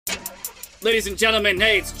Ladies and gentlemen,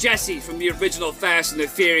 hey, it's Jesse from the original Fast and the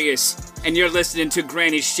Furious, and you're listening to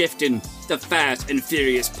Granny Shifting, the Fast and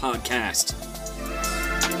Furious podcast.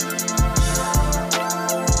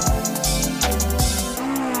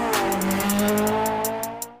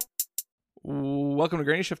 Welcome to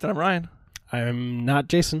Granny Shifting. I'm Ryan. I'm not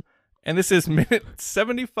Jason. And this is minute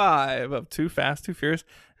 75 of Too Fast, Too Furious.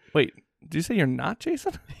 Wait, did you say you're not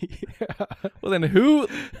Jason? Yeah. Well, then who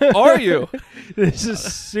are you? This is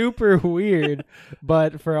super weird,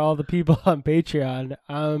 but for all the people on Patreon,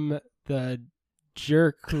 I'm the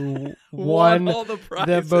jerk who won all the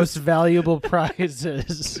prizes. the most valuable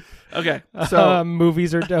prizes. Okay, so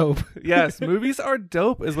movies are dope. yes, movies are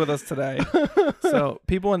dope is with us today. So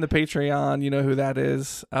people in the Patreon, you know who that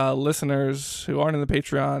is. Listeners who aren't in the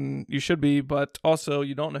Patreon, you should be, but also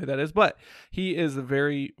you don't know who that is. But he is the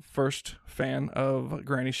very first fan of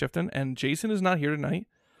Granny Shifting, and Jason is not here tonight.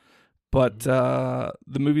 But the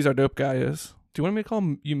movies are dope guy is. Do you want me to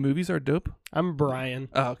call you movies are dope? I'm Brian.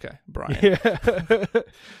 Oh, okay, Brian. Yeah.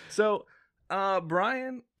 So,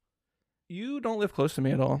 Brian, you don't live close to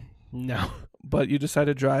me at all. No. But you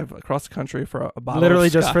decided to drive across the country for a bottle Literally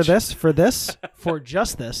of just scotch. for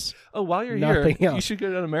just this. Oh, while you're Nothing here, else. you should go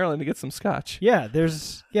down to Maryland to get some scotch. Yeah,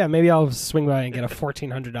 maybe I'll swing by and get a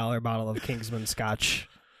 $1,400 bottle of Kingsman scotch.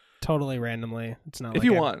 Totally randomly. It's not If like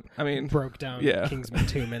you I want. I mean, broke down yeah. Kingsman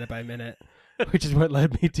 2 minute by minute, which is what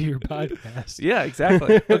led me to your podcast. yeah,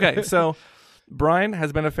 exactly. Okay, so Brian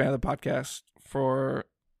has been a fan of the podcast for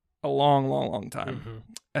a long, long, long time. Mm-hmm.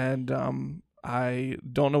 And I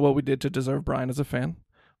don't know what we did to deserve Brian as a fan,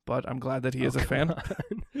 but I'm glad that he is a fan.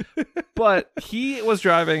 But he was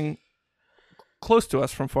driving close to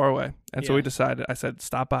us from far away. And so we decided, I said,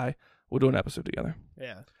 stop by. We'll do an episode together.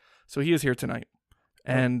 Yeah. So he is here tonight.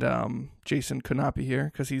 And Jason could not be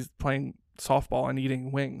here because he's playing softball and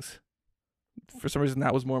eating wings. For some reason,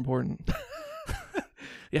 that was more important.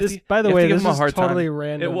 By the way, this is totally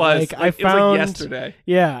random. It was. Like, I found it was like yesterday.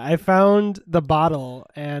 Yeah, I found the bottle,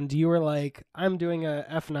 and you were like, "I'm doing a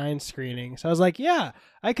F9 screening," so I was like, "Yeah,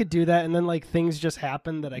 I could do that." And then like things just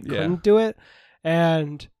happened that I couldn't do it,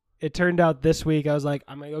 and it turned out this week I was like,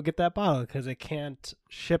 "I'm gonna go get that bottle because it can't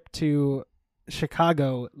ship to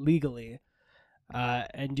Chicago legally."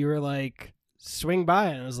 And you were like, "Swing by,"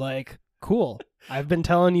 and I was like, "Cool." I've been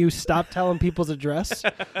telling you stop telling people's address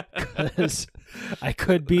because I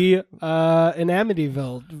could be an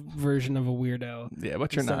Amityville version of a weirdo. Yeah,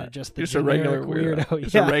 but you're not. Just you're just a regular weirdo.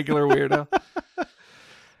 Just a regular weirdo.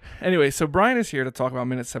 Anyway, so Brian is here to talk about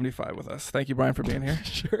minute 75 with us. Thank you, Brian, for being here.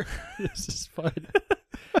 Sure. This is fun.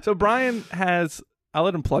 So Brian has, I'll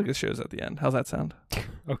let him plug his shows at the end. How's that sound?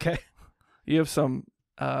 Okay. You have some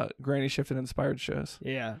Granny Shifting inspired shows.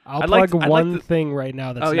 Yeah. I'd plug one thing right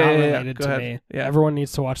now that's not related Go to ahead. me. Yeah. Everyone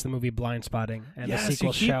needs to watch the movie Blind Spotting and the sequel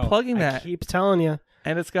you keep show. plugging that. I keep telling you.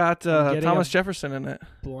 And it's got Thomas Jefferson in it.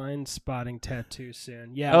 Blind Spotting tattoo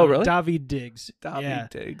soon. Yeah. Oh, really? Daveed Diggs.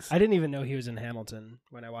 Diggs. I didn't even know he was in Hamilton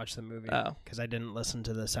when I watched the movie. Oh. Because I didn't listen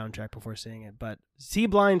to the soundtrack before seeing it. But see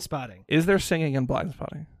Blind Spotting. Is there singing in Blind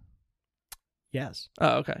Spotting? Yes.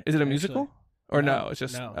 Oh, okay. Is it a musical? Or no? It's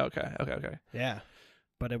just okay. Yeah.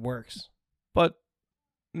 But it works. But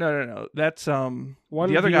no. That's the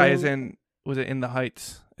One other guy is viewing- was it In the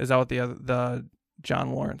Heights? Is that what the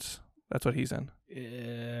John Lawrence? That's what he's in.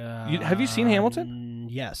 Have you seen Hamilton?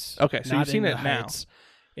 Yes. Okay, so Not you've seen In it the now. Heights.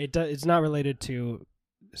 It's not related to.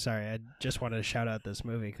 Sorry, I just wanted to shout out this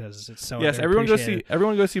movie because it's so. Yes, everyone go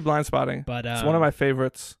see Blind Spotting. But it's one of my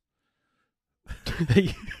favorites.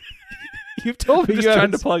 You've told me I'm just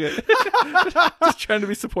trying to plug it. Just trying to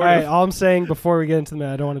be supportive. All right, all I'm saying before we get into the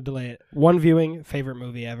minute, I don't want to delay it. One viewing, favorite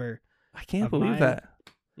movie ever. I can't believe that.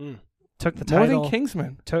 Took the More title. than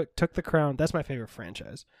Kingsman. Took the crown. That's my favorite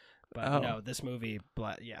franchise. But Oh. no, this movie,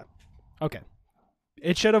 yeah. Okay.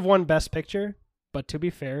 It should have won Best Picture, but to be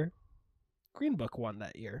fair, Green Book won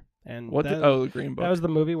that year. And the Green Book. That was the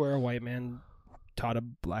movie where a white man taught a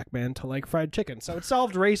black man to like fried chicken. So it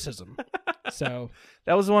solved racism. So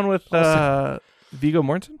that was the one with Viggo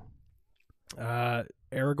Mortensen?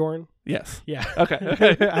 Aragorn? Yes. Yeah.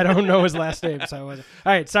 Okay. I don't know his last name, so I wasn't.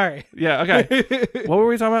 All right, sorry. Yeah, okay. What were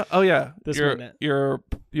we talking about? Oh yeah. Your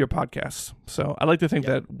podcasts. So I like to think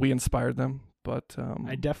that we inspired them, but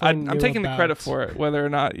I definitely I'm taking the credit for it, whether or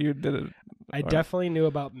not you did it. I definitely knew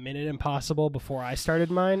about Minute Impossible before I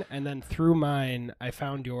started mine, and then through mine I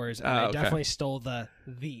found yours, and I definitely stole the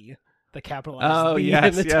capitalized Oh, the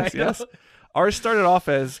yes, in the yes, title. yes. Ours started off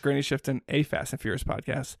as Granny Shifting, a Fast and Furious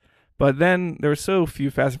podcast. But then there were so few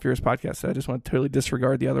Fast and Furious podcasts that I just want to totally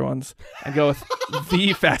disregard the other ones and go with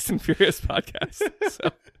the Fast and Furious podcast. So,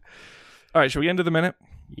 all right, should we get into the minute?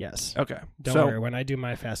 Yes. Okay. Don't so worry. When I do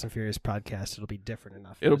my Fast and Furious podcast, it'll be different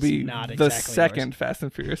enough. it'll It's be not the exactly second yours. Fast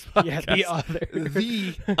and Furious podcast. Yeah, the other.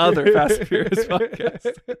 The other Fast and Furious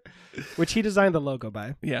podcast. Which he designed the logo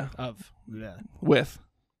by. Yeah. Of. Yeah. With.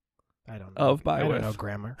 I don't know. Of, by, I with. don't know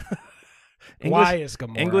grammar. English, Why is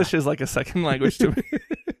Gamora? English is like a second language to me.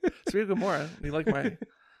 Speaking of Gamora, you like my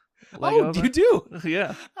Lego? Oh, you do?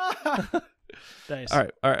 Yeah. Nice. All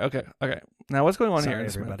right. Okay. Now what's going on Sorry, here?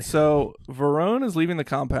 everybody. So Verone is leaving the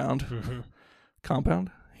compound.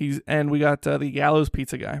 Mhm. And we got the Gallows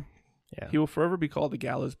Pizza guy. Yeah. He will forever be called the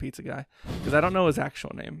Gallows Pizza guy because I don't know his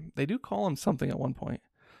actual name. They do call him something at one point,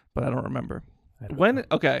 but I don't remember. I don't When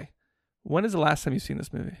know. is the last time you've seen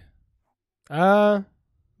this movie? I don't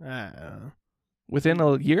know. Within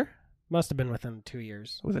a year? Must have been within 2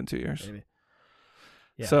 years. Within 2 years. Maybe.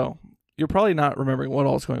 Yeah. So you're probably not remembering what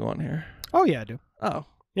all's going on here. Oh yeah, I do. Oh,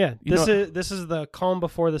 Yeah, You this is the calm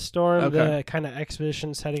before the storm, Okay. the kind of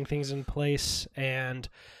expedition setting things in place, and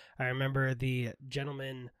I remember the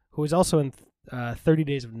gentleman who was also in 30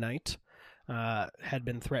 Days of Night had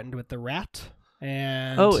been threatened with the rat.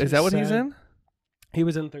 And oh, is that what he's said- in? He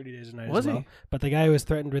was in 30 Days of Night Was as well. he? But the guy who was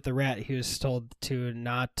threatened with the rat, he was told to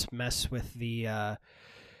not mess with the,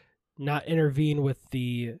 not intervene with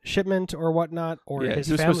the shipment or whatnot, or Yeah, his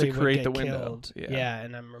he was supposed to family would create get the window. killed. Yeah.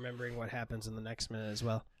 And I'm remembering what happens in the next minute as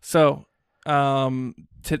well. So,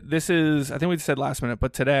 this is, I think we said last minute,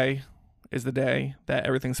 but today is the day that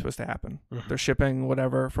everything's supposed to happen. Mhm. They're shipping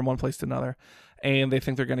whatever from one place to another, and they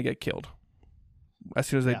think they're going to get killed as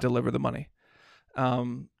soon as they Yeah. deliver the money.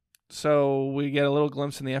 So we get a little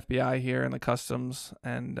glimpse in the FBI here and the customs,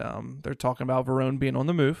 and they're talking about Verone being on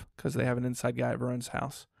the move because they have an inside guy at Verone's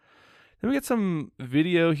house. Then we get some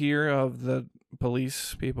video here of the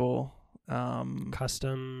police people.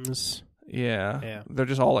 Customs. Yeah. They're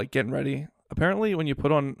just all like getting ready. Apparently, when you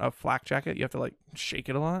put on a flak jacket, you have to like shake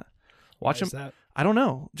it a lot. Watch Why him. is that? I don't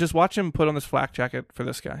know. Just watch him put on this flak jacket for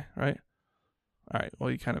this guy, right? All right.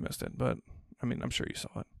 Well, you kind of missed it, but I mean, I'm sure you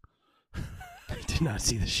saw it. I did not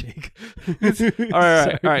see the shake. All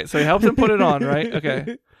right. So he helps him put it on, right?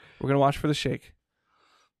 Okay. We're gonna watch for the shake.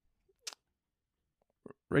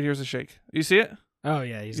 Right here's the shake. You see it? Oh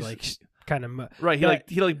yeah, he's You like kind of. Right.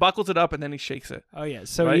 He buckles it up and then he shakes it. Oh yeah.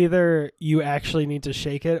 So Right? either you actually need to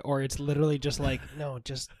shake it, or it's literally just like no,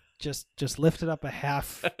 just lift it up a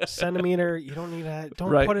half centimeter. You don't need that. Don't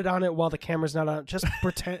Right. put it on it while the camera's not on. Just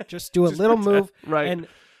pretend. Just do a little move, Right. and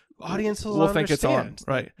audiences will We'll think it's on, understand that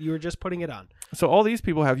right. You were just putting it on. So all these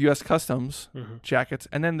people have U.S. Customs Mm-hmm. jackets,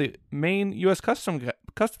 and then the main U.S. Customs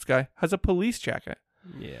guy has a police jacket.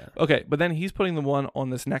 Yeah. Okay, but then he's putting the one on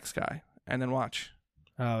this next guy, and then watch.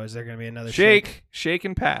 Oh, is there gonna be another Shake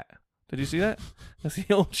and pat. Did you see that? That's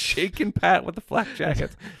the old shake and pat with the flak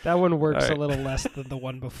jacket. That one works All right. a little less than the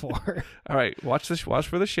one before. All right, watch this. Watch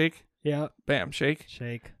for the shake. Yeah. Bam, shake,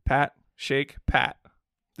 Shake. pat, shake, pat.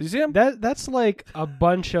 Did you see him? That's like a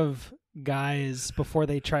bunch of guys before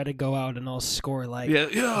they try to go out and all score like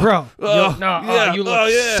Yeah. bro, Oh, you look oh,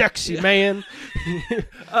 yeah. sexy, man.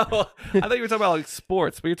 Oh, I thought you were talking about like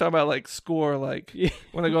sports, but you're talking about like score, like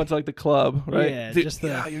when they go into like the club, right? Yeah, Dude, just the-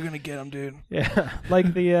 yeah, you're gonna get them, dude. Yeah,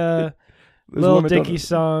 like the Those Lil women don't- Dicky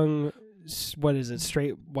song. What is it?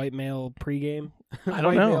 Straight white male pregame. I don't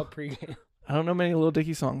White know. Male pregame. I don't know many Lil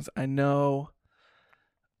Dicky songs. I know.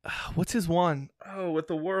 What's his one? Oh, with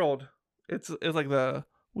the world. It's like the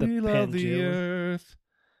we love the Pangea. earth.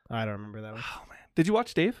 I don't remember that one. Oh man, did you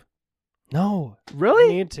watch Dave? No, I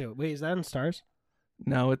Really? need to. Wait, is that in Stars?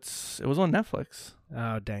 No, it was on Netflix.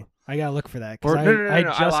 Oh dang, I gotta look for that. 'Cause Or I no, I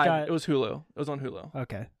just lied. got. It was Hulu. It was on Hulu.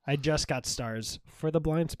 Okay, I just got Stars for the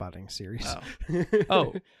Blind Spotting series. Oh.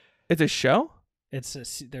 Oh, it's a show. There's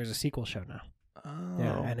a sequel show now. Oh,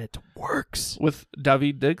 Yeah, and it works. with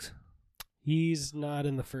David Diggs. He's not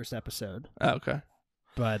in the first episode, Oh, okay.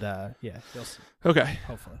 but yeah, you'll see. Okay.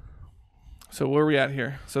 Hopefully. So where are we at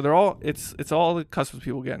here? So they're all it's all the customs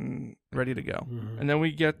people getting ready to go, Mhm. and then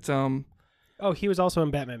we get Oh, he was also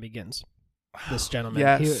in Batman Begins. This gentleman.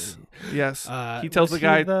 yes, yes. He tells was the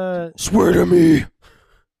guy, the- "Swear to me."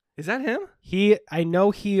 Is that him? I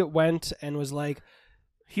know he went and was like,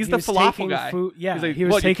 He's he the was falafel taking guy. Food. Yeah, He's like, he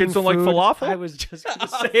was "What, you taking kids don't like food." falafel? I was just going to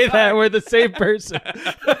say that we're the same person.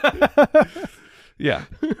 Yeah.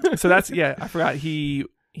 So that's I forgot he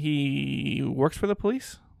works for the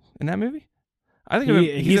police in that movie. I think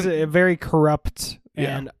he's in- a very corrupt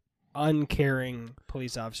Yeah. and uncaring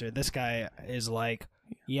police officer. This guy is like,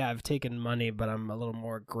 yeah, I've taken money, but I'm a little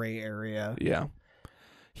more gray area. yeah.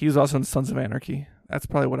 He was also in Sons of Anarchy. That's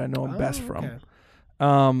probably what I know him best Oh, from. okay.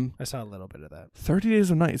 I saw a little bit of that. 30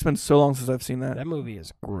 Days of Night. It's been so long since I've seen that. That movie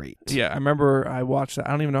is great. Yeah, I remember I watched that.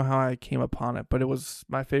 I don't even know how I came upon it, but it was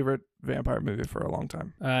my favorite vampire movie for a long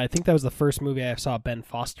time. I think that was the first movie I saw Ben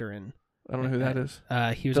Foster in. I don't know who that is.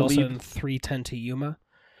 He was The also lead. in 3:10 to Yuma.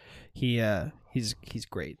 He's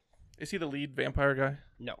great. Is he the lead vampire guy?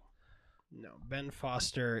 No. Ben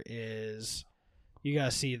Foster is. You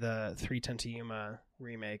gotta see the 3:10 to Yuma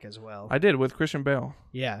remake as well. I did, with Christian Bale.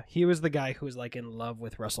 Yeah, he was the guy who was like in love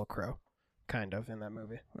with Russell Crowe, kind of in that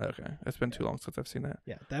movie. Okay, it's been too long since I've seen that.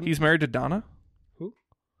 Yeah, He's married to Donna. Who?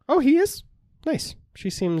 Oh, he is. Nice. She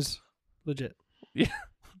seems legit. Yeah,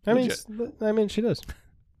 I legit. mean, she does.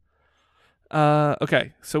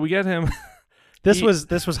 Okay, so we get him. This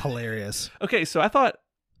was hilarious. Okay, so I thought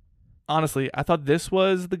this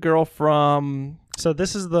was the girl from. So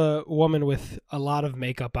this is the woman with a lot of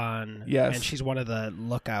makeup on. Yes. And she's one of the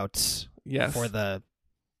lookouts. Yes. For the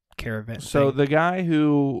caravan. So thing. the guy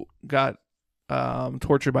who got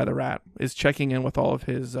tortured by the rat is checking in with all of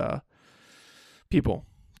his people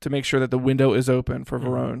to make sure that the window is open for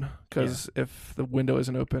Verone. Because if the window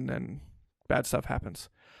isn't open, then bad stuff happens.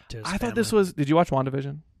 I thought this was. Did you watch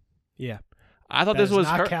WandaVision? Yeah. I thought That this is was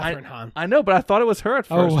not her. Catherine Hahn. I know, but I thought it was her at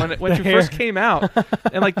first when she first came out,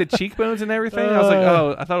 and like the cheekbones and everything. I was like,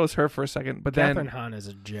 oh, I thought it was her for a second, but Catherine then Hahn is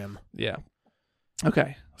a gem. yeah.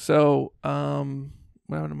 Okay, so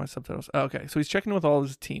what happened to my subtitles? Oh, okay, so he's checking with all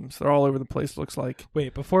his teams. They're all over the place. Looks like.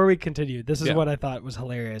 Wait, before we continue, this is Yeah. what I thought was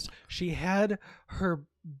hilarious. She had her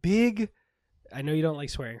big. I know you don't like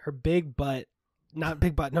swearing. Her big butt. Not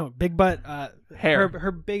big butt, no, big butt Hair.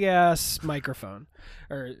 Her big ass microphone.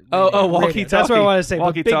 Or Oh, radio. walkie-talkie. That's what I want to say. But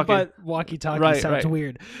Walkie-talkie. big butt walkie-talkie Right, sounds right.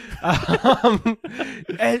 weird.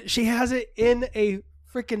 And she has it in a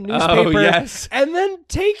freaking newspaper. Oh yes, And then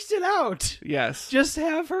takes it out. yes. Just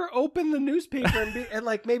have her open the newspaper and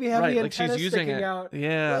like maybe have Right, the like she's antenna using sticking it. out.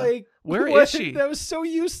 Yeah. Like, Where is what? she? That was so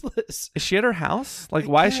useless. Is she at her house? Like, I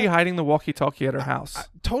why is she can't- hiding the walkie-talkie at her house?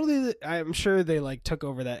 Totally, I'm sure they like took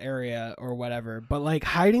over that area or whatever. But like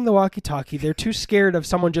hiding the walkie-talkie, they're too scared of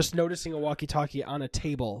someone just noticing a walkie-talkie on a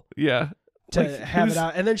table Yeah. to Like, have who's- it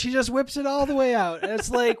out, and then she just whips it all the way out. And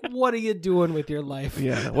it's like, what are you doing with your life?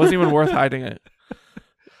 Yeah, it wasn't even worth hiding it.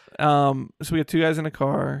 So we had two guys in a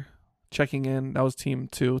car checking in. That was team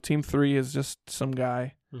 2. Team 3 is just some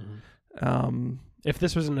guy. If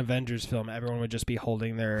this was an Avengers film, everyone would just be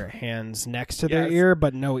holding their hands next to their Yes. ear,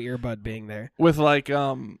 but no earbud being there. With like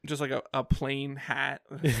just like a plain hat,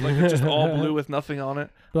 like just all blue with nothing on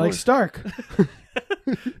it. Like Stark.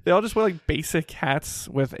 They all just wear like basic hats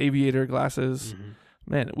with aviator glasses.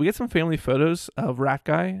 Man, we get some family photos of Rat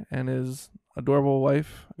Guy and his adorable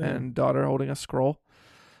wife and daughter holding a scroll.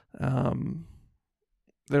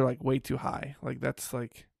 They're like way too high. Like that's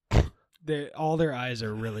like All their eyes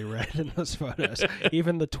are really red in those photos.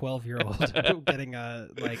 Even the 12-year-old getting a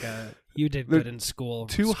you did good in school.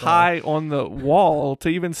 too scroll. high on the wall to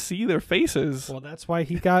even see their faces. Well, that's why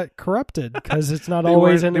he got corrupted, because it's not They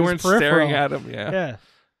always weren't- in they his weren't peripheral. staring at him. Yeah.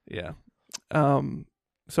 Yeah.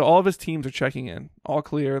 So all of his teams are checking in. All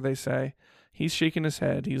clear, they say. He's shaking his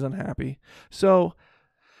head. He's unhappy. So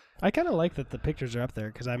I kind of like that the pictures are up there,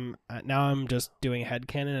 because I'm just doing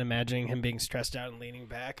headcanon, imagining him being stressed out and leaning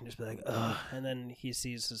back and just be like, ugh. And then he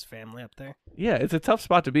sees his family up there. yeah, it's a tough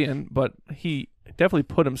spot to be in, but he definitely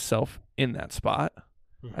put himself in that spot.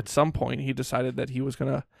 Mhm. At some point, he decided that he was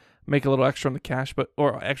gonna make a little extra on the cash,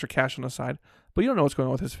 or extra cash on the side. But you don't know what's going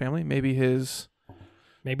on with his family. Maybe his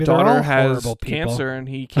Maybe they're all daughter has horrible people. cancer and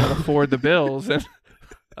he can't afford the bills. And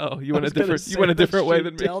you went a different way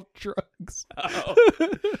than me. Drugs. Oh.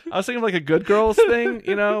 I was thinking of like a Good Girls thing,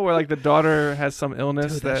 where like the daughter has some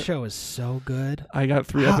illness. Dude, that show is so good. I got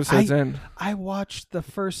 3 episodes in. I watched the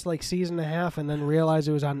first season and a half and then realized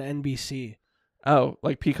it was on NBC. Oh,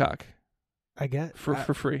 like Peacock I get for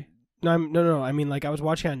free. No. I mean, like I was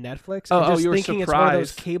watching on Netflix. Oh, and just you were thinking it's one of those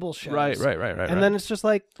surprised. cable shows. Right. And then it's just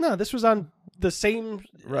like, no, this was on the same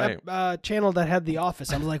Right. channel that had The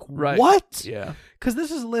Office. I'm like, Right. what? Yeah. Because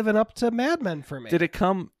this is living up to Mad Men for me. Did it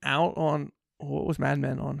come out on what was Mad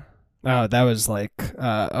Men on? Oh, that was like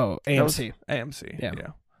AMC. That was AMC. Yeah.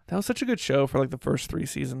 That was such a good show for like the first 3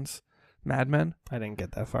 seasons. Mad Men. I didn't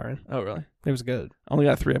get that far in. Oh, really? It was good. Only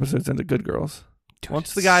got 3 episodes into Good Girls. Dude, Once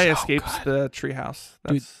it's the guy so escapes good. the treehouse,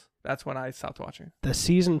 Dude. that's when I stopped watching. The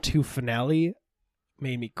season 2 finale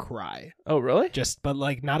made me cry. Oh, really? But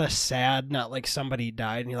like not a sad, not like somebody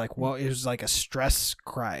died and you're like, well, it was like a stress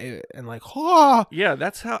cry and like, oh. Yeah,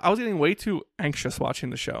 that's how I was getting way too anxious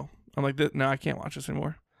watching the show. I'm like, no, I can't watch this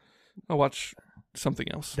anymore. I'll watch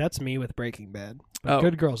something else. That's me with Breaking Bad. But Oh.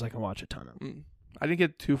 Good Girls I can watch a ton of. I didn't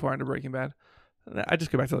get too far into Breaking Bad. I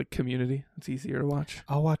just go back to like Community. It's easier to watch.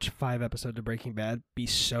 I'll watch 5 episodes of Breaking Bad, be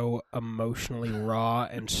so emotionally raw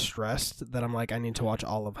and stressed that I'm like, I need to watch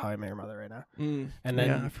all of How I Met Your Mother right now. And then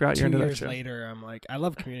I forgot 2 you're into that years show. later, I'm like, I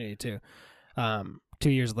love Community too. 2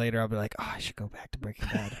 years later, I'll be like, oh, I should go back to Breaking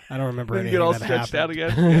Bad. I don't remember Then you anything get all that stretched out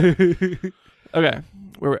happened. again.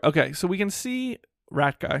 Okay, so we can see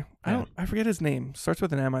Rat Guy. I forget his name. Starts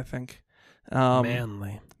with an M, I think.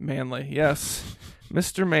 Manly. Yes.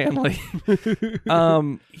 Mr. Manly.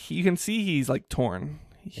 You can see he's like torn.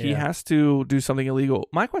 He has to do something illegal.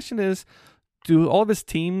 My question is, do all of his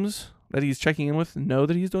teams that he's checking in with know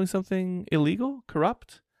that he's doing something illegal,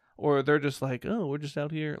 corrupt? Or they're just like, oh, we're just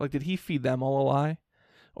out here. Like, did he feed them all a lie?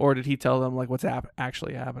 Or did he tell them like what's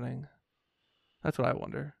actually happening? That's what I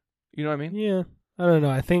wonder. You know what I mean? Yeah. I don't know.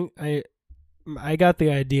 I think I got the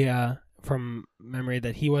idea from memory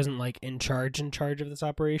that he wasn't like in charge of this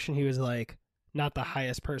operation. He was like not the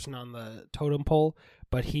highest person on the totem pole,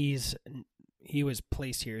 but he was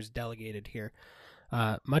placed here, is delegated here,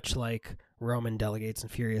 much like Roman delegates in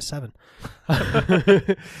Furious 7.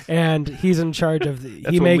 And he's in charge of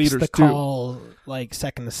he makes the call like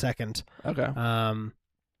second to second. Okay.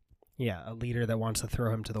 Yeah, a leader that wants to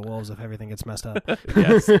throw him to the wolves if everything gets messed up.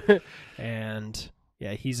 Yes. And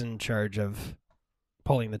yeah, he's in charge of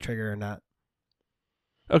pulling the trigger or not.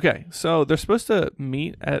 Okay, so they're supposed to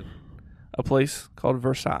meet at a place called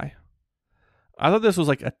Versailles. I thought this was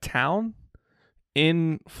like a town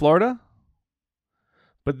in Florida,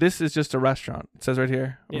 but this is just a restaurant. It says right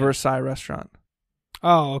here, Versailles Restaurant.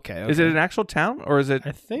 Oh, okay. Is it an actual town, or is it?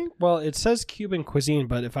 I think, well, it says Cuban cuisine,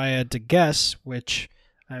 but if I had to guess, which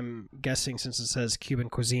I'm guessing since it says Cuban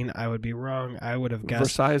cuisine, I would be wrong. I would have guessed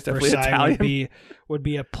Versailles is definitely Versailles Italian. would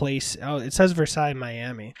be a place. Oh, it says Versailles,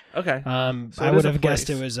 Miami. Okay. So I would have guessed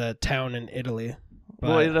it was a town in Italy.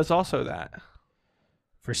 Well, it is also that.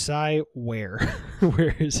 Versailles, where?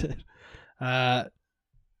 Where is it?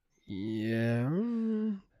 Yeah.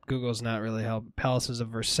 Google's not really help. Palaces of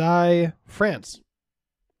Versailles, France.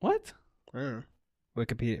 What?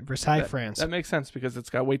 Wikipedia. Versailles, France. That makes sense because it's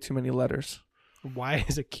got way too many letters. Why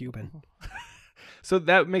is it Cuban? So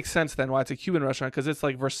that makes sense then why it's a Cuban restaurant, because it's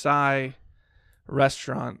like Versailles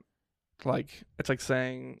Restaurant. Like, it's like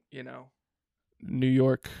saying, New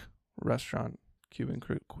York restaurant, Cuban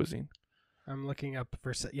cuisine. I'm looking up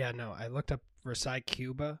Versailles. Yeah, no, I looked up Versailles,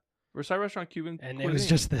 Cuba. Versailles restaurant, Cuban and cuisine. It was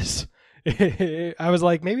just this. I was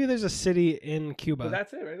like, maybe there's a city in Cuba. But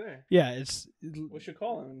that's it right there. Yeah, it's. We should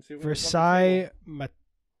call him and see. Versailles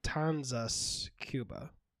Matanzas, Cuba.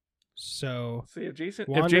 So. See, if Jason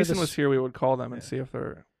was here, we would call them and see if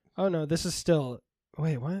they're. Oh no, this is still.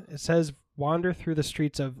 Wait, what? It says wander through the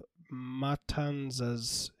streets of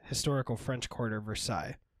Matanzas historical French quarter,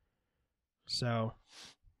 Versailles. So.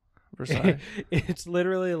 Versailles. It's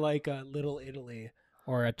literally like a Little Italy.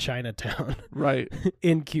 Or a Chinatown, right,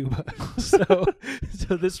 in Cuba. So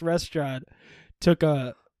this restaurant took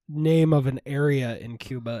a name of an area in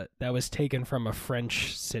Cuba that was taken from a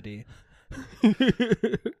French city. All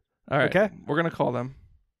right, okay, we're gonna call them.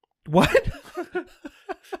 What?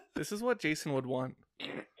 This is what Jason would want.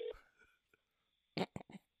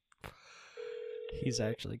 He's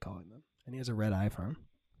actually calling them, and he has a red iPhone.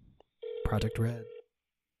 Project Red.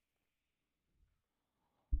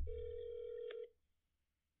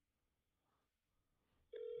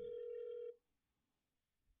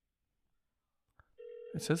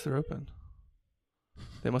 It says they're open.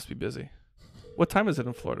 They must be busy. What time is it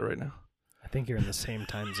in Florida right now? I think you're in the same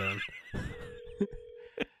time zone.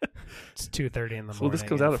 It's 2:30 in the morning. Well, this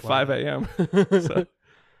comes out at 5 a.m. So,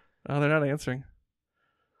 they're not answering.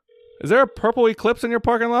 Is there a purple eclipse in your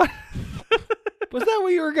parking lot? Was that what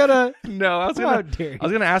you were gonna? No, I was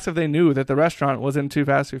gonna ask if they knew that the restaurant was in Too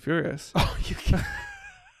Fast, Too Furious. Oh, you can.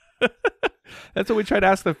 That's what we tried to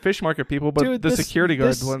ask the fish market people, but Dude, the security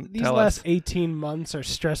guard wouldn't these tell last us. 18 months are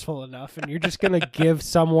stressful enough, and you're just going to give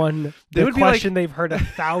someone They the would be question they've heard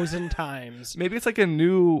 1,000 times. Maybe it's like a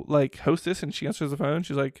new hostess, and she answers the phone.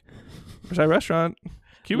 She's like, Versailles Restaurant,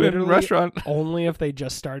 Cuban Literally, restaurant. Only if they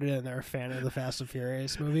just started and they're a fan of the Fast and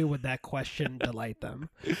Furious movie would that question delight them.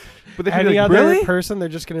 But if any like, other really? person, they're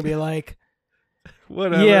just going to be like,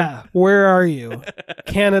 whatever. Yeah, where are you?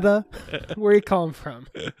 Canada? Where are you calling from?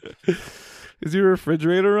 Is your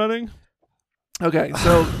refrigerator running? Okay,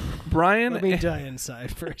 so Brian. Let me die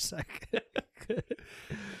inside for a second.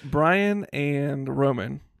 Brian and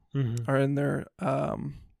Roman Mm-hmm. are in their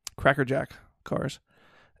Cracker Jack cars,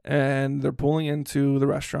 and they're pulling into the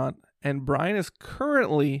restaurant. And Brian is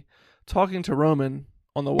currently talking to Roman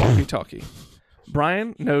on the walkie-talkie.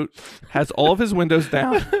 Brian, note, has all of his windows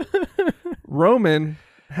down. Roman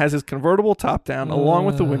has his convertible top down along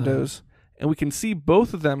with the windows. and we can see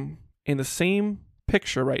both of them in the same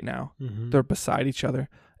picture right now. Mm-hmm. They're beside each other,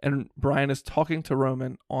 and Brian is talking to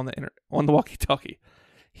Roman on the walkie-talkie.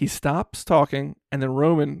 He stops talking, and then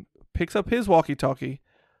Roman picks up his walkie-talkie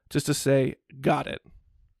just to say, "Got it."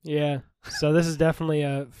 Yeah. So this is definitely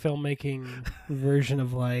a filmmaking version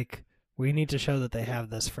of like, we need to show that they have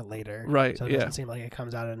this for later. Right, So it yeah. doesn't seem like it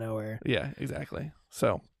comes out of nowhere. Yeah, exactly.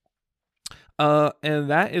 So, and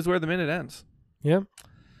that is where the minute ends. Yeah.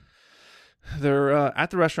 They're at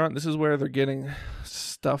the restaurant. This is where they're getting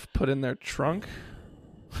stuff put in their trunk.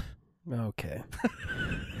 Okay.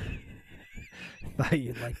 Thought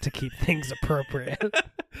you'd like to keep things appropriate.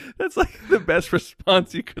 That's like the best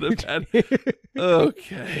response you could have had.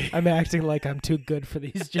 Okay. I'm acting like I'm too good for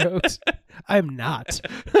these jokes. I'm not.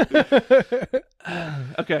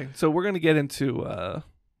 Okay, so we're going to get into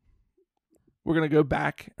we're going to go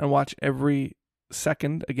back and watch every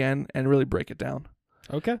second again and really break it down.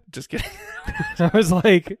 Okay. Just kidding. I was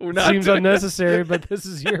like, We're not seems doing unnecessary, but this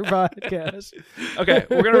is your podcast. Okay,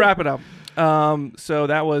 we're going to wrap it up. So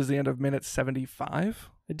that was the end of minute 75.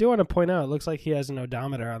 I do want to point out, it looks like he has an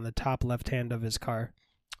odometer on the top left hand of his car.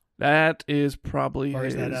 That is probably Or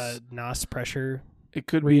his. is that a NOS pressure? It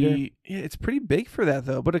could reader? be. Yeah, it's pretty big for that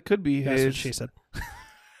though, but it could be That's his. what she said.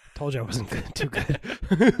 Told you I wasn't good, too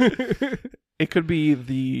good. It could be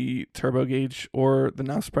the turbo gauge or the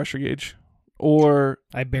NOS pressure gauge, or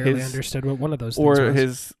I barely his- understood what one of those things or was.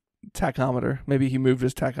 his tachometer. Maybe he moved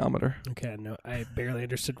his tachometer. Okay, no, I barely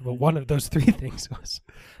understood what one of those three things was.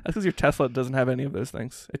 That's because your Tesla doesn't have any of those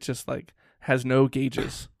things. It just like has no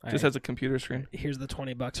gauges. All Just right. has a computer screen. Here's the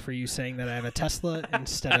 $20 for you saying that I have a Tesla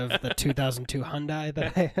instead of the 2002 Hyundai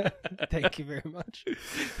that I have. Thank you very much.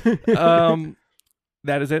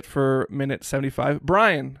 That is it for minute 75.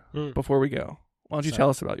 Brian, Mm. before we go, why don't you Sorry. tell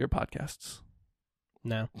us about your podcasts?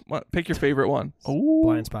 No, Pick your favorite one. Oh,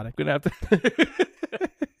 blind spotting. gonna have to.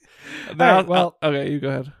 Now, right, well- okay, you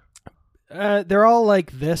go ahead. They're all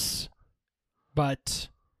like this, but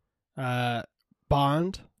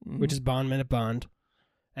Bond, which is Bond Minute Bond,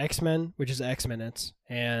 X-Men, which is X Minutes,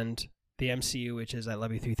 and the MCU, which is I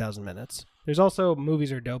Love You 3000 Minutes. There's also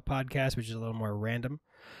Movies Are Dope podcast, which is a little more random.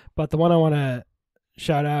 But the one I want to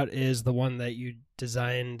shout out is the one that you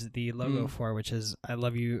designed the logo for, which is I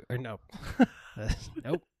Love You, or no.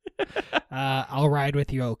 Nope. I'll Ride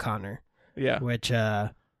With You, O'Connor. Yeah, Which,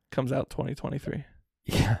 comes out 2023.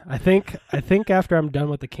 yeah, I think after I'm done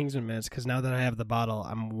with the Kingsman minutes, because now that I have the bottle,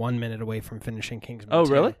 I'm 1 minute away from finishing Kingsman. Oh,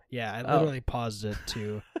 2. really? Yeah, I Oh. literally paused it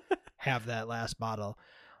to have that last bottle.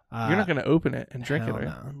 You're not gonna open it and drink it, hell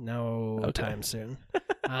right? no Okay. time soon.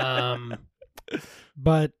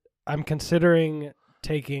 But I'm considering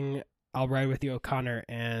taking I'll Ride With You, O'Connor,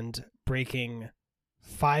 and breaking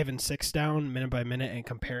 5 and 6 down minute by minute and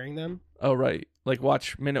comparing them. Oh, right. Like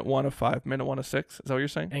watch minute 1 of 5, minute 1 of 6. Is that what you're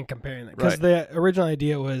saying? And comparing them. Because the original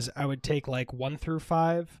idea was I would take like 1 through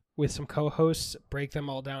 5 with some co-hosts, break them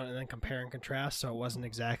all down, and then compare and contrast so it wasn't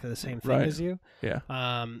exactly the same thing Right. as you. Yeah.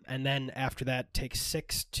 And then after that, take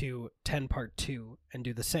 6 to 10 part 2 and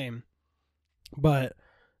do the same. But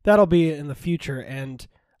that'll be in the future. And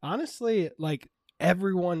honestly, like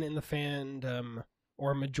everyone in the fandom,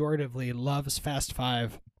 or majoritively, loves Fast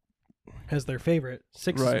 5 as their favorite.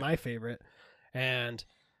 6 Right. is my favorite. And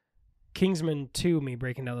Kingsman 2, me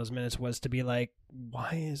breaking down those minutes, was to be like,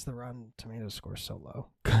 why is the Rotten Tomatoes score so low?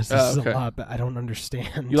 Because this is okay. a lot, but I don't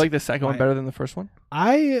understand. You like the second one Right. better than the first one?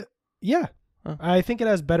 Yeah. Huh. I think it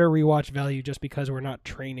has better rewatch value just because we're not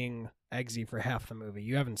training Eggsy for half the movie.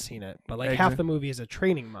 You haven't seen it, but like half Eggsy? the movie is a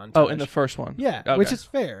training montage. Oh, in the first one. yeah, Okay. which is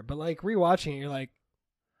fair. But like rewatching it, you're like,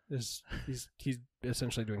 he's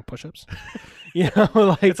essentially doing push-ups, you know,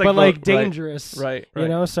 like, It's like but like right. dangerous, Right. you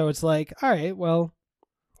know. So it's like, all right, well,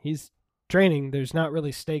 he's training. There's not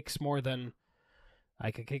really stakes more than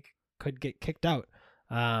I could get kicked out.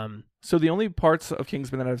 So the only parts of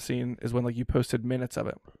Kingsman that I've seen is when like you posted minutes of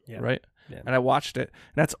it, Yeah. right? Yeah. And I watched it.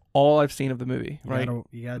 And that's all I've seen of the movie, right?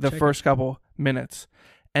 You gotta The check first couple minutes.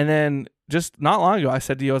 And then just not long ago, I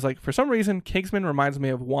said to you, I was like, for some reason, Kingsman reminds me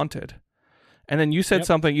of Wanted. And then you said Yep.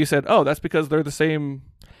 something. You said, oh, that's because they're the same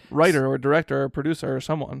writer or director or producer or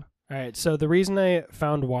someone. All right, so the reason I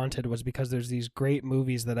found Wanted was because there's these great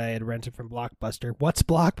movies that I had rented from Blockbuster. What's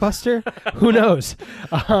Blockbuster? Who knows?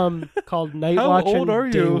 Called Night How Watch old and are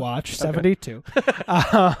Day you? Watch, 72.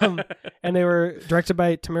 And they were directed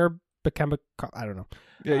by Tamir Bakemba. I don't know.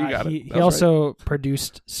 Yeah, you got he, it. He That's also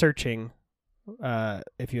produced Searching,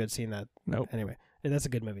 if you had seen that. Nope. Anyway, that's a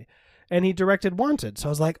good movie. And he directed Wanted. So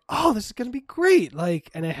I was like, oh, this is going to be great. Like,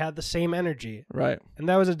 and it had the same energy. Right. And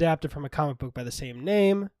that was adapted from a comic book by the same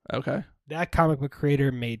name. Okay. that comic book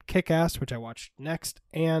creator made Kick-Ass, which I watched next,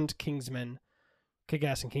 and Kingsman.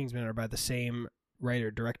 Kick-Ass and Kingsman are by the same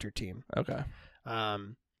writer-director team. Okay.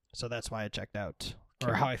 So that's why I checked out,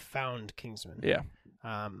 or how I found Kingsman. Yeah.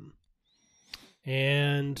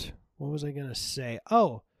 And what was I going to say?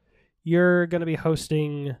 Oh, you're going to be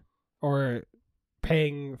hosting or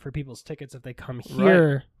paying for people's tickets if they come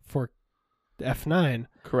here for F9.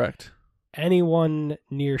 Correct. Anyone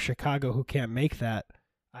near Chicago who can't make that,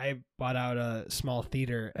 I bought out a small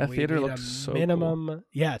theater. That theater looks so cool.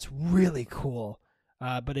 Yeah, it's really cool.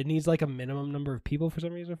 But it needs like a minimum number of people for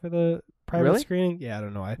some reason for the private screening. Yeah, I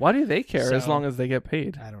don't know why. Why do they care as long as they get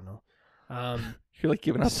paid? I don't know. You're like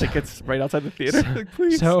giving out tickets right outside the theater. Like,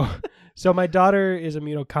 please. So my daughter is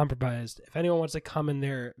immunocompromised. If anyone wants to come in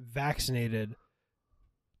there vaccinated,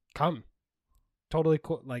 come. Totally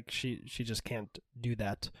cool. Like she just can't do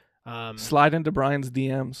that. Slide into Brian's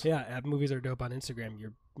DMs. Yeah, at Movies Are Dope on Instagram.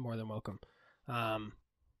 You're more than welcome.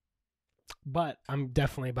 But I'm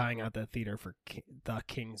definitely buying out the theater for the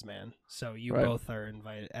Kingsman. So you both are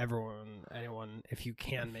invited. Anyone, if you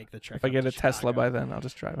can make the trek. If I get a Tesla by then, I'll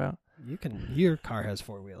just drive out. You can. Your car has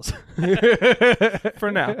 4 wheels.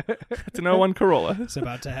 For now, it's an 01 Corolla. It's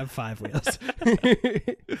about to have 5 wheels.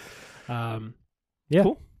 Yeah.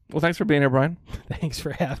 Cool. Well, thanks for being here, Brian. Thanks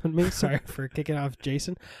for having me. Sorry for kicking off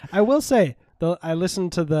Jason. I will say, though, I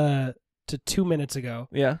listened to 2 minutes ago.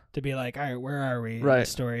 Yeah. To be like, all right, where are we? Right. In the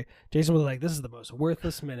story. Jason was like, this is the most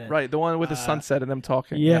worthless minute. Right. The one with the sunset and them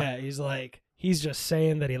talking. Yeah. He's like, he's just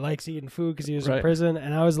saying that he likes eating food because he was in prison.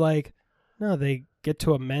 And I was like, no, they get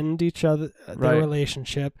to amend each other, their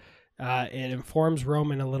relationship. It informs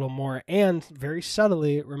Roman a little more and very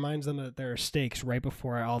subtly reminds them that there are stakes right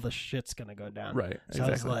before all the shit's going to go down. Right. So I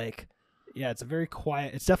was like, yeah, it's a very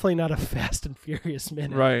quiet, it's definitely not a Fast and Furious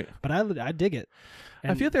minute. Right. But I dig it.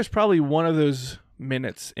 And I feel like there's probably one of those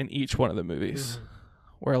minutes in each one of the movies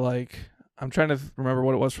where like, I'm trying to remember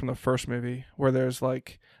what it was from the first movie where there's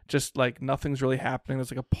like, just like nothing's really happening. There's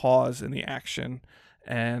like a pause in the action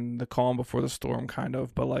and the calm before the storm kind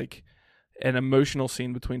of, but like, an emotional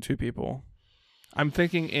scene between two people. I'm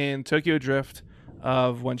thinking in Tokyo Drift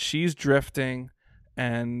of when she's drifting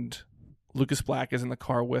and Lucas Black is in the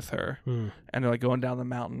car with her and they're like going down the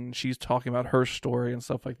mountain. She's talking about her story and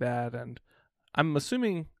stuff like that. And I'm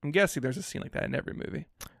guessing there's a scene like that in every movie.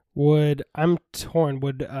 I'm torn.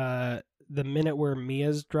 Would the minute where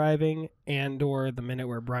Mia's driving and or the minute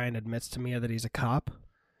where Brian admits to Mia that he's a cop,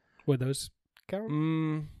 would those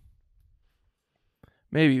count?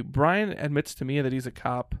 Maybe Brian admits to Mia that he's a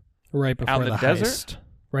cop right before out in the desert? heist.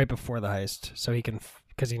 Right before the heist, so he can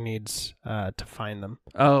because he needs to find them.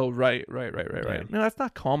 Oh, right. No, that's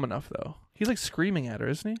not calm enough though. He's like screaming at her,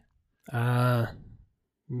 isn't he?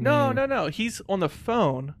 No. He's on the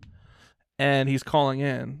phone, and he's calling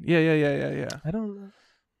in. Yeah. I don't know.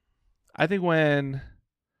 I think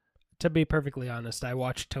to be perfectly honest, I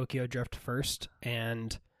watched Tokyo Drift first,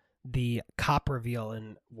 and the cop reveal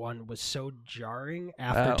in one was so jarring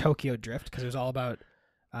after Tokyo Drift because it was all about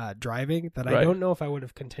driving that I don't know if I would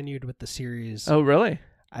have continued with the series. Oh, really?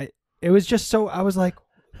 It was just so I was like,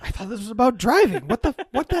 I thought this was about driving. What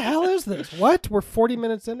the hell is this? What? We're 40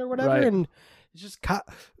 minutes in or whatever, and it's just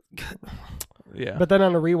yeah. But then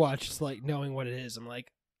on a rewatch, it's like knowing what it is. I'm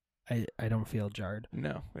like, I don't feel jarred.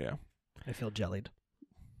 No, yeah. I feel jellied.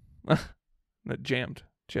 Jammed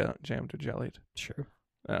or jellied. Sure.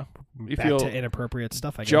 Oh, you Back feel to inappropriate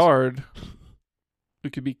stuff, I guess. Jarred.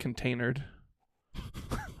 We could be containered.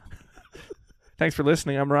 Thanks for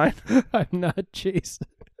listening. I'm Ryan. I'm not Jason.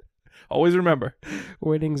 Always remember.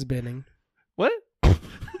 Winning's binning. What?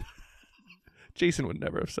 Jason would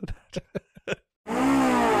never have said that.